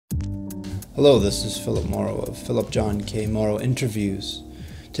Hello, this is Philip Mauro of Philip-John K Mauro Interviews.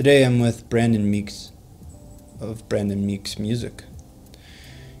 Today I'm with Brandon Meeks of Brandon Meeks Music.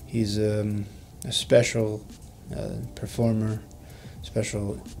 He's a special performer,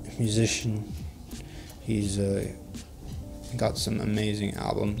 special musician. He's got some amazing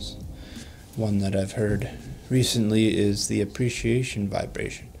albums. One that I've heard recently is The Appreciation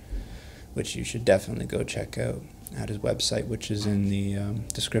Vibration, which you should definitely go check out at his website, which is in the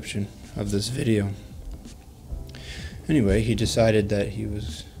description of this video. Anyway, he decided that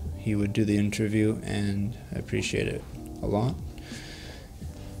he would do the interview, and I appreciate it a lot.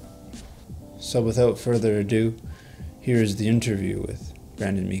 So without further ado, here is the interview with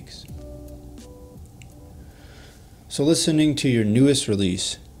Brandon Meeks. So listening to your newest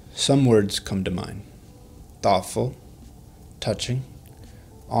release, some words come to mind. Thoughtful, touching,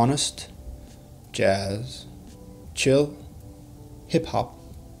 honest, jazz, chill, hip-hop.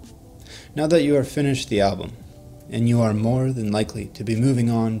 Now that you are finished the album, and you are more than likely to be moving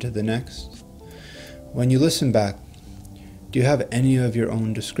on to the next, when you listen back, do you have any of your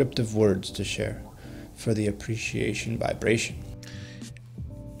own descriptive words to share for the appreciation vibration?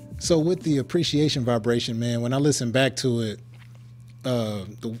 So with the appreciation vibration, man, when I listen back to it,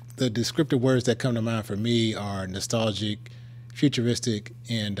 the descriptive words that come to mind for me are nostalgic, futuristic,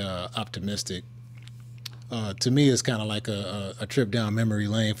 and optimistic. To me, it's kind of like a trip down memory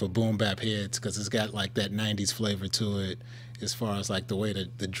lane for boom bap heads, because it's got like that 90s flavor to it, as far as like the way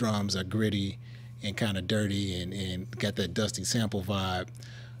that the drums are gritty and kind of dirty and got that dusty sample vibe.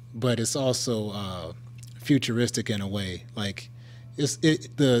 But it's also futuristic in a way. Like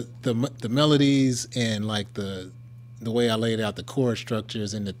the melodies and like the way I laid out the chord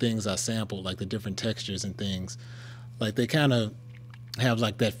structures and the things I sampled, like the different textures and things, like they kind of have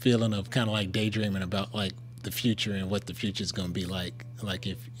like that feeling of kind of like daydreaming about like the future and what the future is going to be like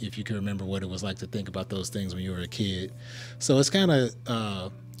if you can remember what it was like to think about those things when you were a kid. So it's kind of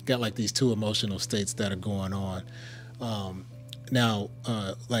got like these two emotional states that are going on. Now,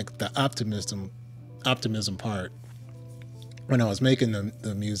 like the optimism part, when I was making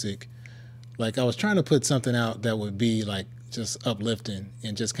the music, like I was trying to put something out that would be like just uplifting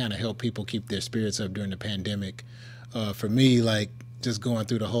and just kind of help people keep their spirits up during the pandemic. For me, like just going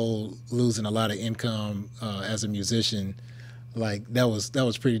through the whole losing a lot of income as a musician, like that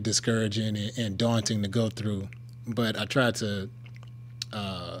was pretty discouraging and daunting to go through. But I tried to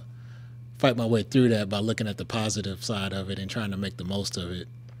fight my way through that by looking at the positive side of it and trying to make the most of it.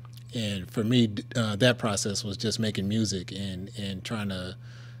 And for me, that process was just making music and trying to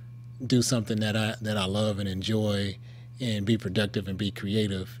do something that I love and enjoy, and be productive and be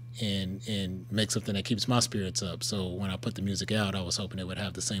creative and make something that keeps my spirits up. So when I put the music out, I was hoping it would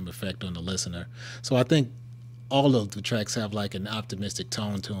have the same effect on the listener. So I think all of the tracks have like an optimistic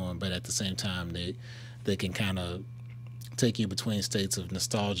tone to them, but at the same time, they can kind of take you between states of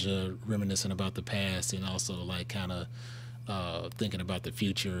nostalgia, reminiscing about the past, and also like kind of thinking about the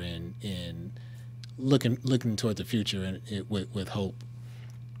future and looking toward the future with hope.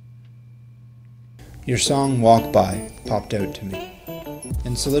 Your song Walk By popped out to me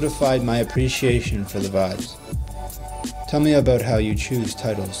and solidified my appreciation for the vibes. Tell me about how you choose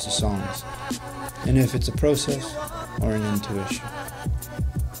titles to songs, and if it's a process or an intuition.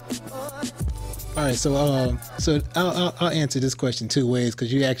 All right, so I'll answer this question two ways,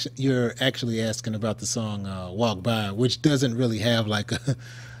 because you're actually asking about the song Walk By, which doesn't really have like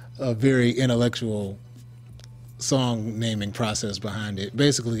a very intellectual song naming process behind it.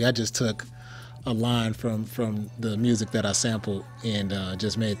 Basically, I just took a line from the music that I sampled and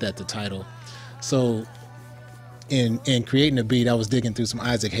just made that the title. So in creating the beat, I was digging through some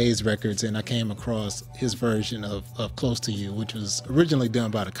Isaac Hayes records, and I came across his version of Close to You, which was originally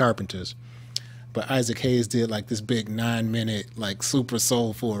done by the Carpenters. But Isaac Hayes did like this big 9-minute like super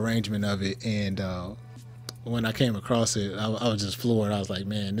soulful arrangement of it, and when I came across it, I was just floored. I was like,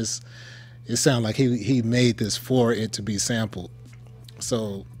 man, it sounded like he made this for it to be sampled.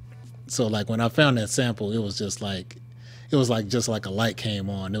 So like when I found that sample, it was just like a light came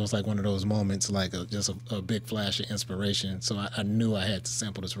on. It was like one of those moments, like just a big flash of inspiration. So I knew I had to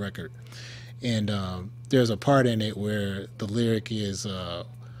sample this record. And there's a part in it where the lyric is,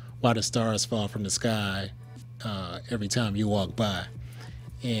 "Why the stars fall from the sky every time you walk by,"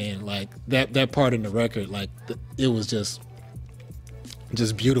 and like that part in the record, like it was just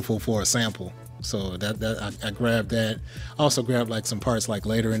beautiful for a sample. So I grabbed that. I also grabbed like some parts like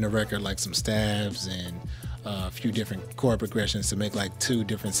later in the record, like some stabs and a few different chord progressions to make like two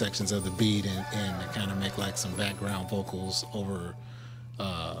different sections of the beat, and to kind of make like some background vocals over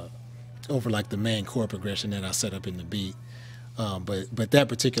like the main chord progression that I set up in the beat. But that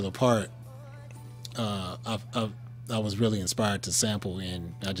particular part I was really inspired to sample,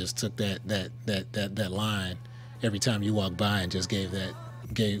 and I just took that line every time you walk by and just gave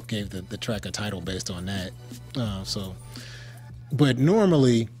the track a title based on that. But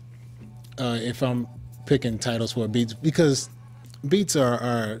normally, if I'm picking titles for beats, because beats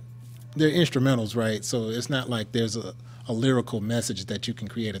are they're instrumentals, right? So it's not like there's a lyrical message that you can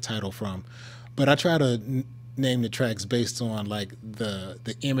create a title from. But I try to name the tracks based on like the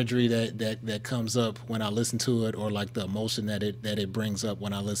imagery that comes up when I listen to it, or like the emotion that it brings up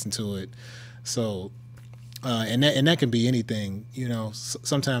when I listen to it. So and that can be anything, you know.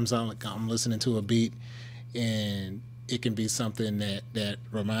 Sometimes I'm listening to a beat and it can be something that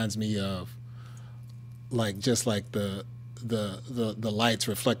reminds me of like just like the lights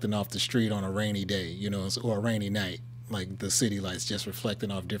reflecting off the street on a rainy day, you know, or a rainy night, like the city lights just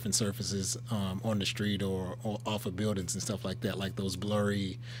reflecting off different surfaces on the street or off of buildings and stuff like that, like those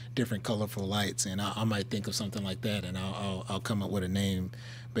blurry, different colorful lights. And I might think of something like that, and I'll come up with a name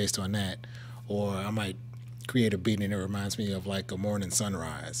based on that. Or I might create a beat and it reminds me of like a morning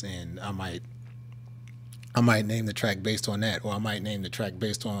sunrise, and I might name the track based on that, or I might name the track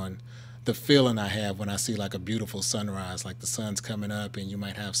based on the feeling I have when I see like a beautiful sunrise, like the sun's coming up and you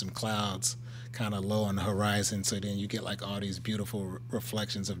might have some clouds kind of low on the horizon, so then you get like all these beautiful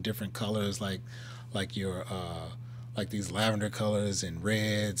reflections of different colors, like your like these lavender colors and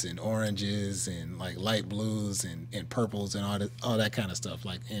reds and oranges and like light blues and purples and all that kind of stuff,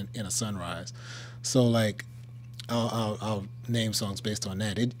 like in a sunrise. So like I'll name songs based on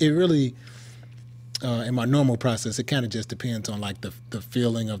that. It really in my normal process, it kind of just depends on like the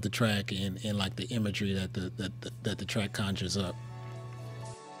feeling of the track and like the imagery that the track conjures up.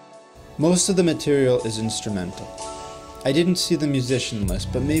 Most of the material is instrumental. I didn't see the musician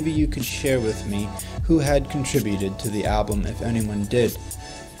list, but maybe you could share with me who had contributed to the album, if anyone did.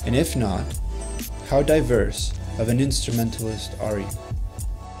 And if not, how diverse of an instrumentalist are you?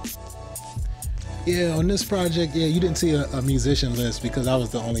 Yeah, on this project, yeah, you didn't see a musician list because I was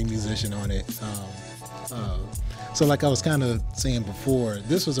the only musician on it. So like I was kind of saying before,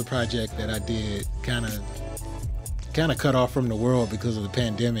 this was a project that I did kind of cut off from the world because of the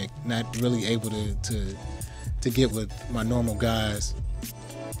pandemic, not really able to get with my normal guys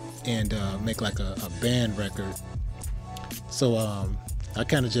and make like a band record. So I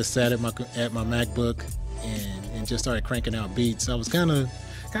kind of just sat at my MacBook and just started cranking out beats. I was kind of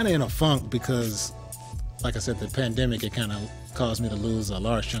in a funk because, like I said, the pandemic, it kind of caused me to lose a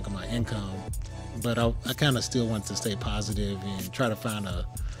large chunk of my income. But I kind of still want to stay positive and try to find a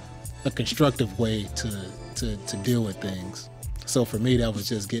constructive way to deal with things. So for me, that was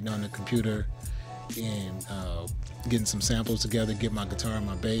just getting on the computer and getting some samples together, get my guitar and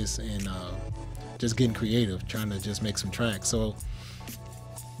my bass, and just getting creative, trying to just make some tracks. So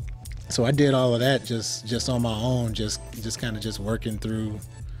I did all of that just on my own, just kind of just working through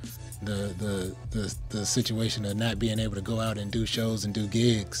the situation of not being able to go out and do shows and do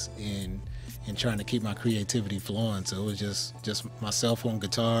gigs and trying to keep my creativity flowing. So it was just myself on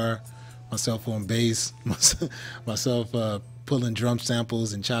guitar, myself on bass, myself pulling drum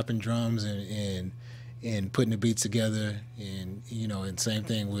samples and chopping drums and putting the beats together, and you know, and same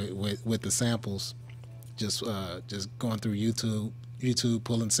thing with the samples, just going through YouTube,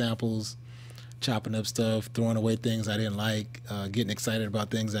 pulling samples, chopping up stuff, throwing away things I didn't like, getting excited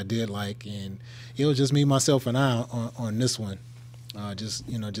about things I did like, and it was just me, myself, and I on this one. Just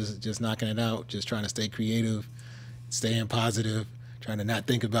knocking it out, just trying to stay creative, staying positive, trying to not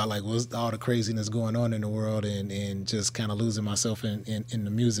think about like what's all the craziness going on in the world, and just kind of losing myself in the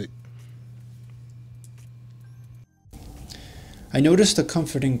music. I noticed a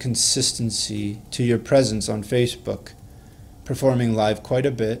comforting consistency to your presence on Facebook, performing live quite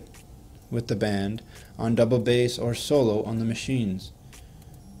a bit with the band, on double bass or solo on the machines.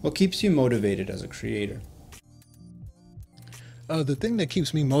 What keeps you motivated as a creator? The thing that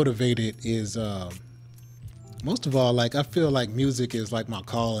keeps me motivated is, most of all, like I feel like music is like my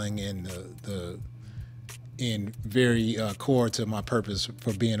calling and very core to my purpose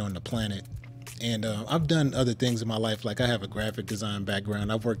for being on the planet. And I've done other things in my life, like I have a graphic design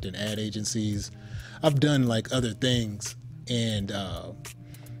background. I've worked in ad agencies. I've done like other things, and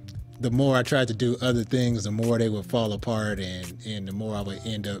the more I tried to do other things, the more they would fall apart, and the more I would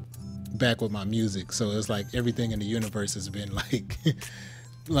end up back with my music. So it's like everything in the universe has been like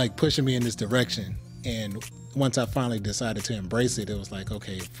like pushing me in this direction. And once I finally decided to embrace it, it was like,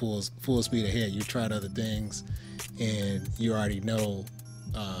 okay, full speed ahead. You tried other things, and you already know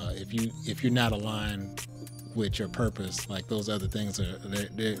if you're not aligned with your purpose, like those other things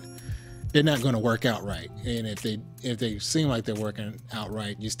they're not going to work out right. And if they seem like they're working out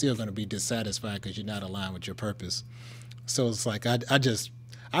right, you're still going to be dissatisfied because you're not aligned with your purpose. So it's like I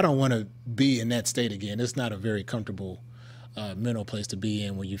don't want to be in that state again. It's not a very comfortable mental place to be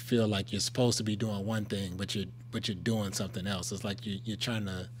in when you feel like you're supposed to be doing one thing, but you're doing something else. It's like you're trying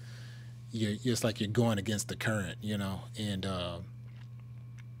to it's like you're going against the current, you know, and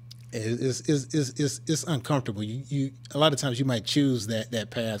it's uncomfortable. You a lot of times you might choose that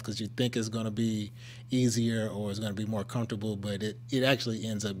path because you think it's going to be easier or it's going to be more comfortable, but it actually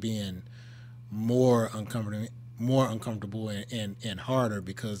ends up being more uncomfortable and harder,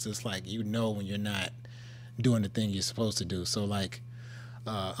 because it's like, you know, when you're not doing the thing you're supposed to do. So like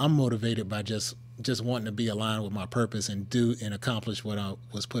I'm motivated by just wanting to be aligned with my purpose and do and accomplish what I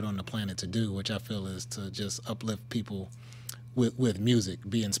was put on the planet to do, which I feel is to just uplift people with music,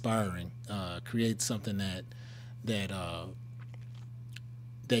 be inspiring, create something that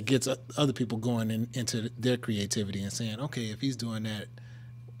gets other people going into their creativity and saying, okay, if he's doing that,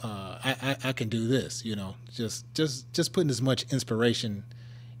 I can do this. You know, just putting as much inspiration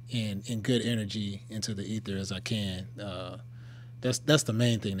and good energy into the ether as I can. That's the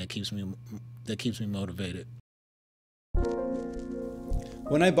main thing that keeps me motivated.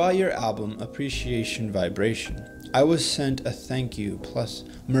 When I bought your album, Appreciation Vibration, I was sent a thank you plus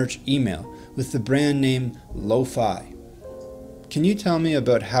merch email with the brand name Lo-Fi. Can you tell me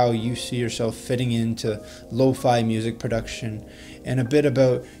about how you see yourself fitting into lo-fi music production and a bit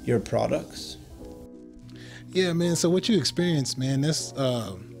about your products? Yeah, man. So what you experienced, man, that's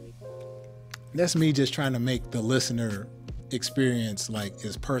me just trying to make the listener experience like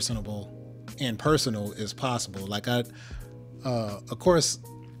as personable and personal as possible. Like of course,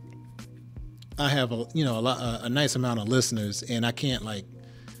 I have a nice amount of listeners, and I can't like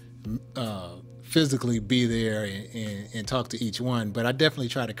physically be there and talk to each one, but I definitely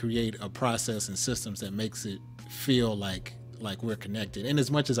try to create a process and systems that makes it feel like we're connected. And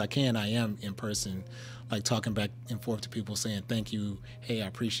as much as I can, I am in person, like talking back and forth to people, saying thank you, hey, I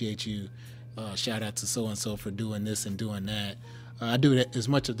appreciate you, shout out to so and so for doing this and doing that. I do that, as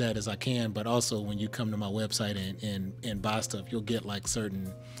much of that as I can, but also when you come to my website and buy stuff, you'll get like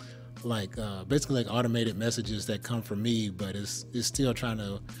certain basically like automated messages that come from me, but it's still trying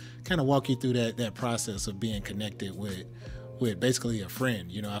to kind of walk you through that process of being connected with basically a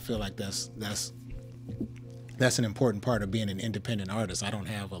friend. You know, I feel like that's an important part of being an independent artist. I don't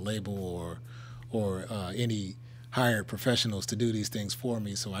have a label or any hired professionals to do these things for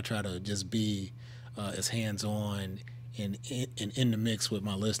me, so I try to just be as hands-on and in the mix with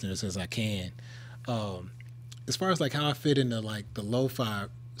my listeners as I can. As far as like how I fit into like the lo-fi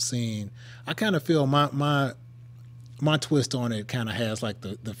scene, I kind of feel my twist on it kind of has like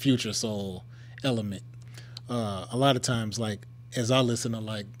the future soul element. A lot of times, like as I listen to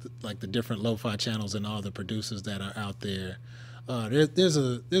like the different lo-fi channels and all the producers that are out there, there's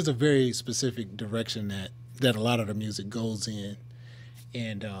a very specific direction that a lot of the music goes in,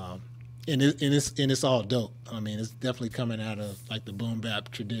 and it's all dope. I mean, it's definitely coming out of like the boom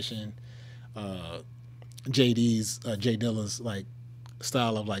bap tradition. Jay Dilla's like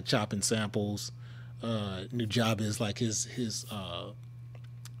style of like chopping samples. Nujaba is like his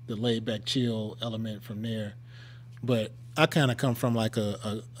the laid back chill element from there. But I kind of come from like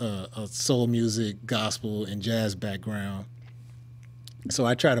a soul music, gospel, and jazz background, so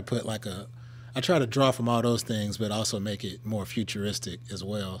I try to put like I try to draw from all those things, but also make it more futuristic as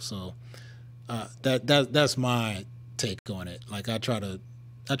well. So that's my take on it. Like I try to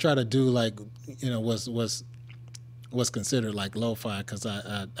do like, you know, what's considered like lo-fi, because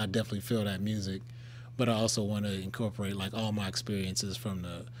I definitely feel that music, but I also want to incorporate like all my experiences from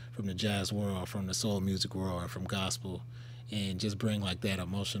the jazz world, from the soul music world, and from gospel, and just bring like that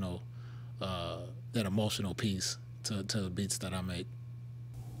emotional piece to the beats that I make.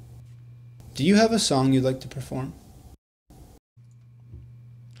 Do you have a song you'd like to perform?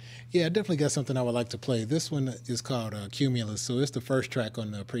 Yeah, I definitely got something I would like to play. This one is called Cumulus, so it's the first track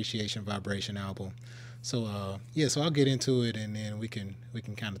on the Appreciation Vibration album. So so I'll get into it, and then we can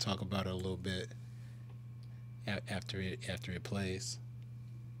kind of talk about it a little bit after it plays.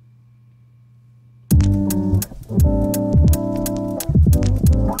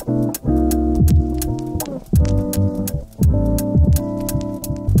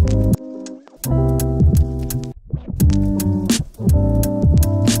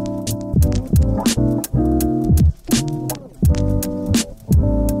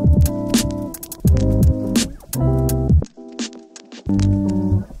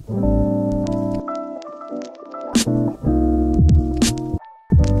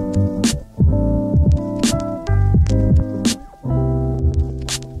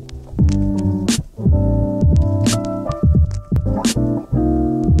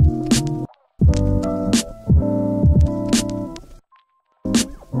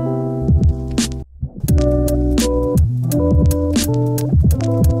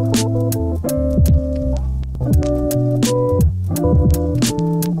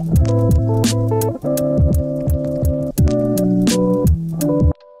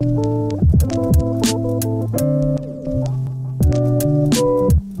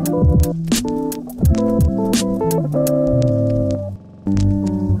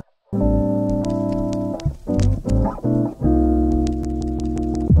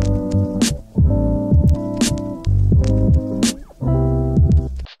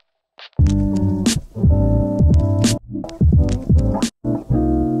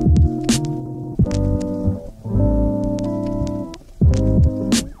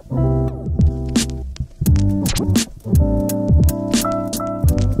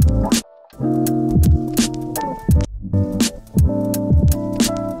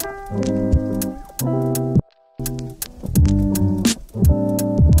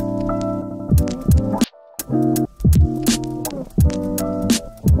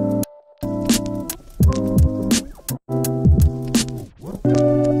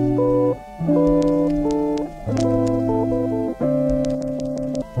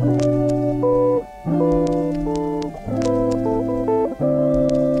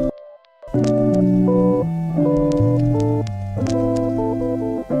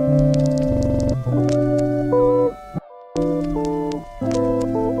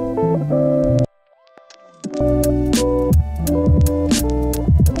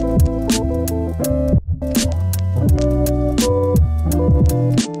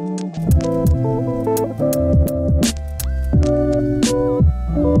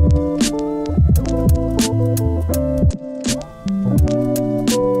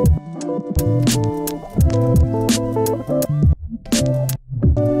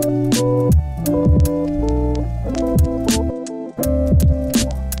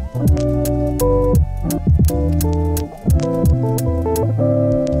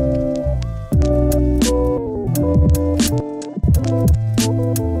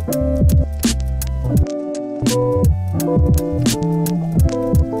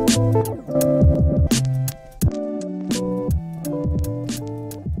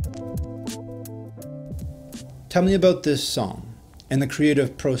 Tell me about this song and the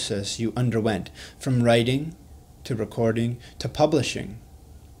creative process you underwent from writing to recording to publishing.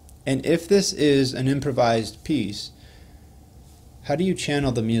 And if this is an improvised piece, how do you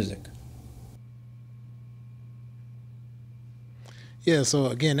channel the music? Yeah, so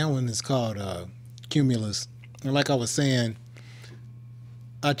again, that one is called Cumulus. And like I was saying,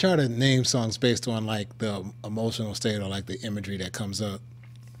 I try to name songs based on like the emotional state or like the imagery that comes up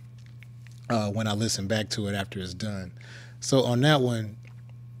when I listen back to it after it's done. So on that one,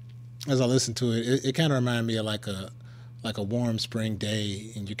 as I listen to it, it kind of reminded me of like a warm spring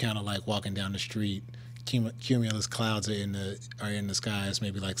day, and you're kind of like walking down the street. Cumulus clouds are in the sky. It's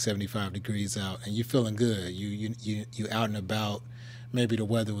maybe like 75 degrees out, and you're feeling good. You out and about. Maybe the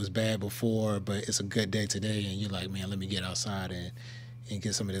weather was bad before, but it's a good day today, and you're like, man, let me get outside and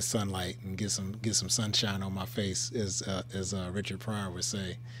get some of this sunlight and get some sunshine on my face, as Richard Pryor would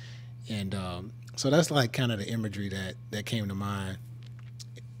say. And so that's like kind of the imagery that came to mind,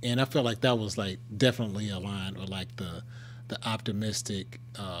 and I felt like that was like definitely aligned with like the optimistic,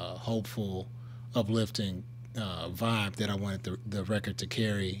 hopeful, uplifting vibe that I wanted the record to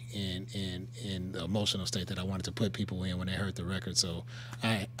carry, in the emotional state that I wanted to put people in when they heard the record. So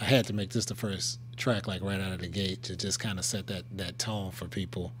I had to make this the first track like right out of the gate to just kind of set that tone for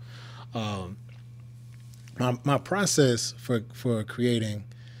people. My process for creating,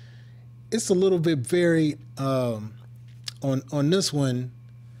 it's a little bit varied. On this one,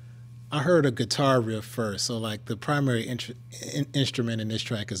 I heard a guitar riff first. So like the primary instrument in this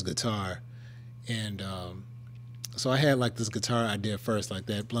track is guitar. And so I had like this guitar idea first, like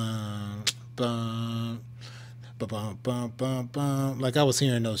that blum, bum, ba-bum, bum, bum, bum. Like I was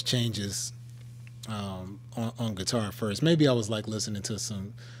hearing those changes on guitar first. Maybe I was like listening to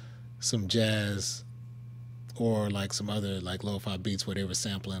some jazz or like some other like lo-fi beats where they were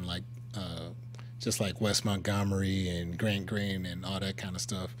sampling like just like Wes Montgomery and Grant Green and all that kind of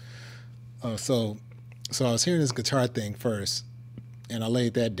stuff. So I was hearing this guitar thing first, and I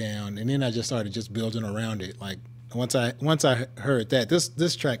laid that down, and then I just started just building around it. Like once I heard that,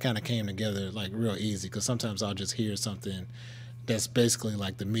 this track kind of came together like real easy, because sometimes I'll just hear something that's basically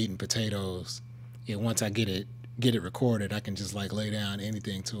like the meat and potatoes, and once I get it recorded, I can just like lay down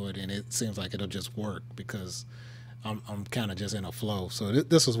anything to it, and it seems like it'll just work because I'm kind of just in a flow. So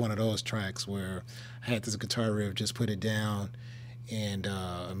this was one of those tracks where I had this guitar riff, just put it down, and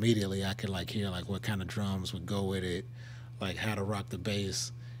immediately I could like hear like what kind of drums would go with it, like how to rock the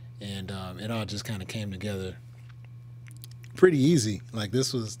bass, and it all just kind of came together pretty easy. Like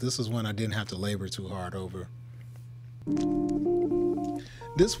this was one I didn't have to labor too hard over.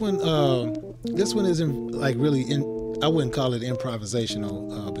 This one isn't like really I wouldn't call it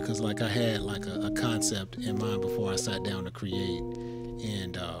improvisational because like I had like a concept in mind before I sat down to create,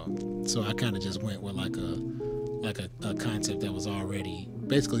 and so I kind of just went with like a concept that was already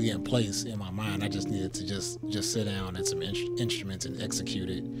basically in place in my mind. I just needed to just sit down at some instruments and execute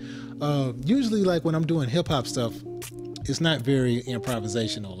it. Usually like when I'm doing hip hop stuff, it's not very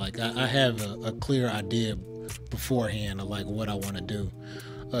improvisational. Like I have a clear idea beforehand of like what I want to do.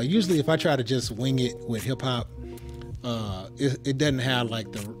 Usually if I try to just wing it with hip hop, it doesn't have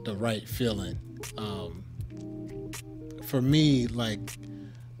like the right feeling. For me, like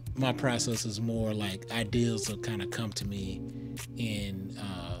my process is more like ideas will kind of come to me in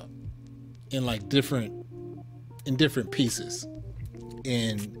like different pieces,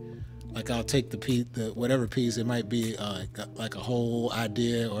 and like I'll take the whatever piece. It might be like a whole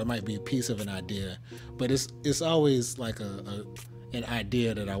idea, or it might be a piece of an idea, but it's always like an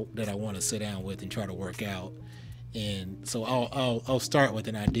idea that I want to sit down with and try to work out. And so I'll start with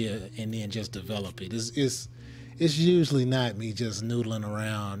an idea and then just develop it. It's usually not me just noodling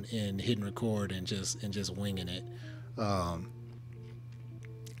around and hitting record and just winging it. I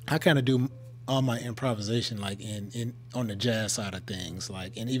kind of do all my improvisation like in on the jazz side of things,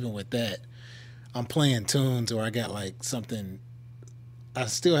 like, and even with that, I'm playing tunes or I got like something. I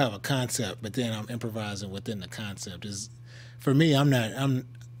still have a concept, but then I'm improvising within the concept. For me,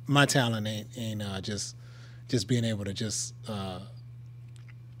 my talent ain't just being able to just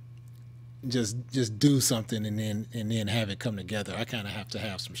do something and then have it come together. I kind of have to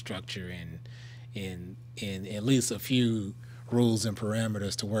have some structure and at least a few rules and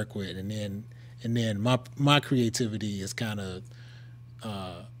parameters to work with, and then my creativity is kind of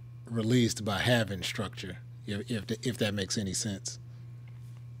released by having structure, if that makes any sense.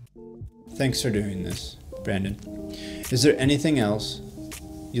 Thanks for doing this, Brandon. Is there anything else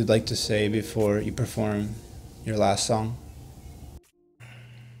you'd like to say before you perform your last song?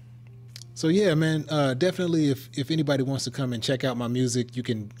 So yeah, man, definitely if anybody wants to come and check out my music, you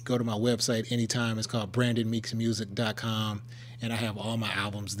can go to my website anytime. It's called BrandonMeeksMusic.com, and I have all my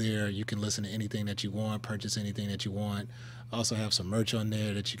albums there. You can listen to anything that you want, purchase anything that you want. I also have some merch on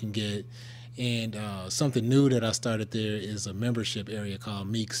there that you can get. And something new that I started there is a membership area called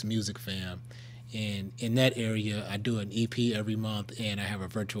Meeks Music Fam. And in that area, I do an EP every month, and I have a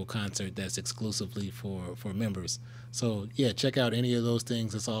virtual concert that's exclusively for members. So yeah, check out any of those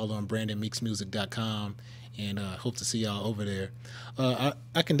things. It's all on BrandonMeeksMusic.com, and hope to see y'all over there.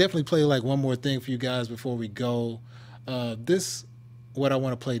 I can definitely play like one more thing for you guys before we go. What I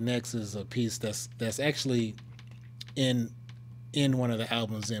want to play next is a piece that's actually in one of the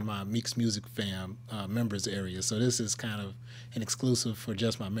albums in my Meeks Music Fam members area. So this is kind of an exclusive for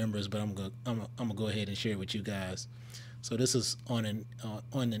just my members, but I'm gonna go ahead and share it with you guys. So this is on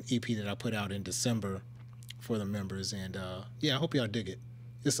an EP that I put out in December for the members, and yeah, I hope y'all dig it.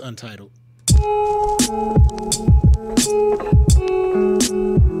 It's untitled.